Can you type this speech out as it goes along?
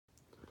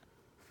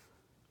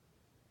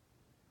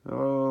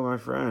my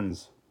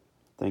friends.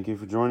 Thank you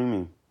for joining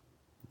me.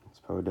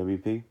 It's Poet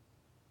WP.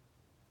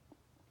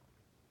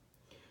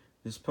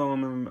 This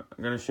poem I'm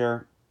going to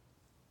share,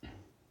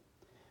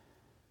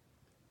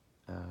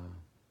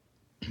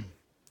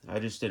 I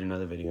just did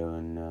another video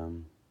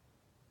and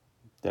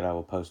that I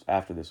will post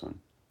after this one.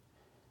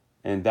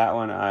 And that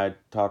one I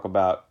talk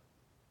about,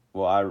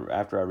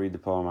 after I read the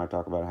poem, I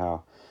talk about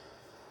how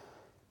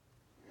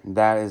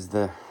that is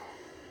the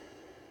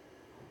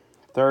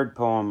third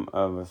poem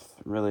of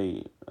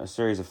a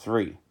series of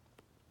 3.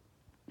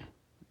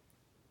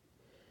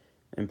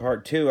 In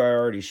part 2, I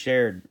already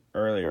shared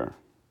earlier.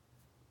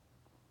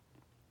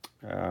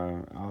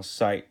 I'll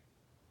cite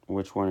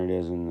which one it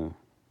is in the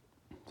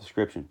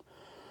description.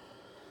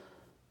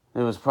 It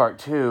was part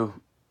 2.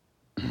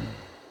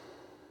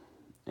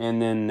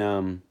 And then,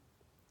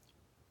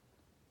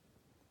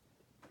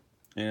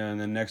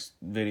 and the next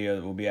video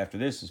that will be after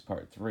this is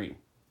part 3.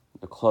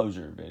 The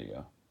closure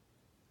video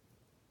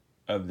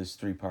of this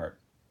 3-part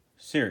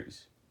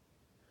series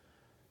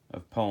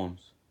of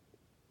poems.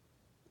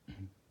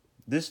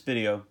 This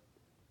video,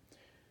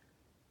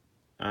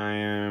 I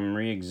am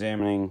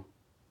re-examining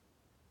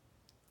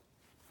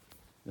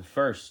the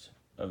first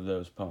of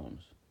those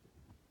poems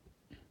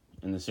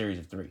in the series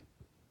of 3.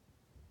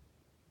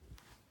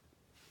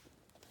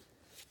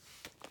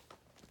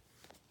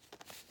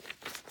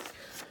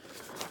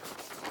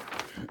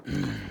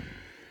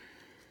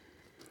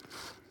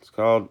 It's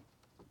called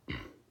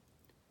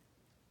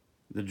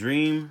The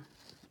Dream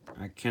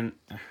it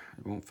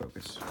won't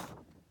focus.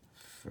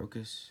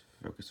 Focus,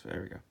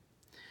 there we go.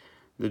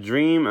 The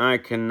dream I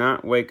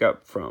cannot wake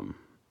up from,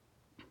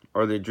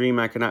 or the dream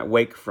I cannot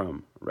wake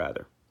from,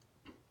 rather.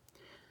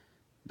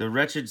 The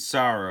wretched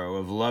sorrow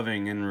of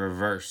loving in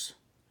reverse,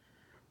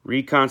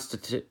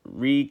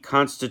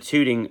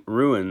 reconstituting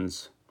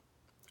ruins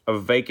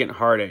of vacant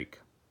heartache.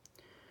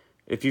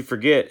 If you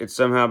forget, it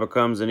somehow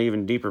becomes an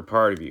even deeper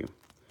part of you.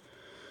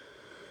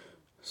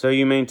 So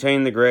you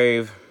maintain the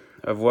grave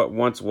of what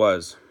once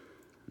was,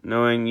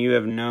 knowing you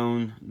have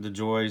known the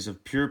joys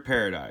of pure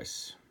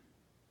paradise,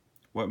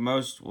 what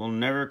most will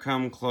never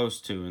come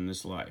close to in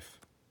this life.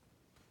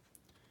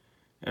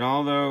 And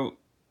although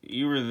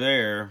you were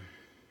there,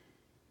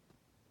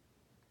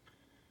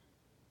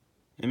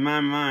 in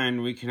my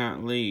mind we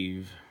cannot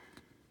leave.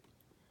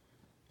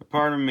 A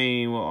part of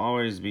me will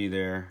always be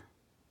there,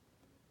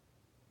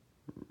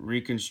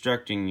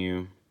 reconstructing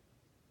you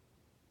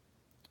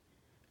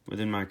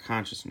within my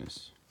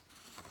consciousness.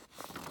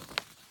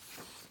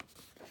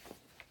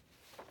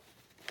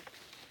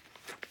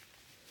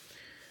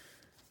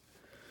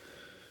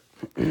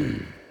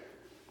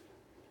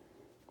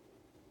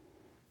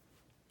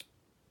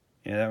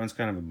 Yeah, that one's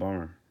kind of a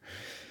bummer.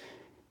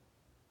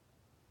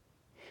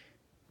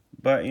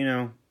 But,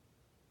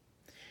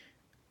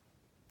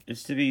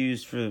 it's to be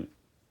used for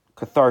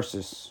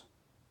catharsis.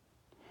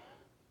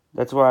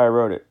 That's why I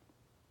wrote it.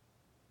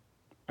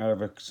 Out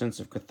of a sense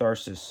of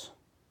catharsis.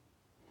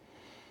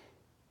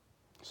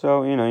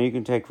 So, you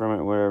can take from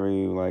it whatever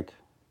you like.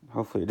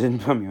 Hopefully it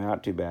didn't bum you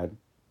out too bad.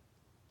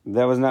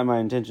 That was not my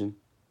intention,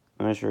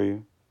 I assure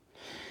you.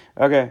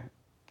 Okay.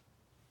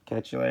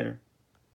 Catch you later.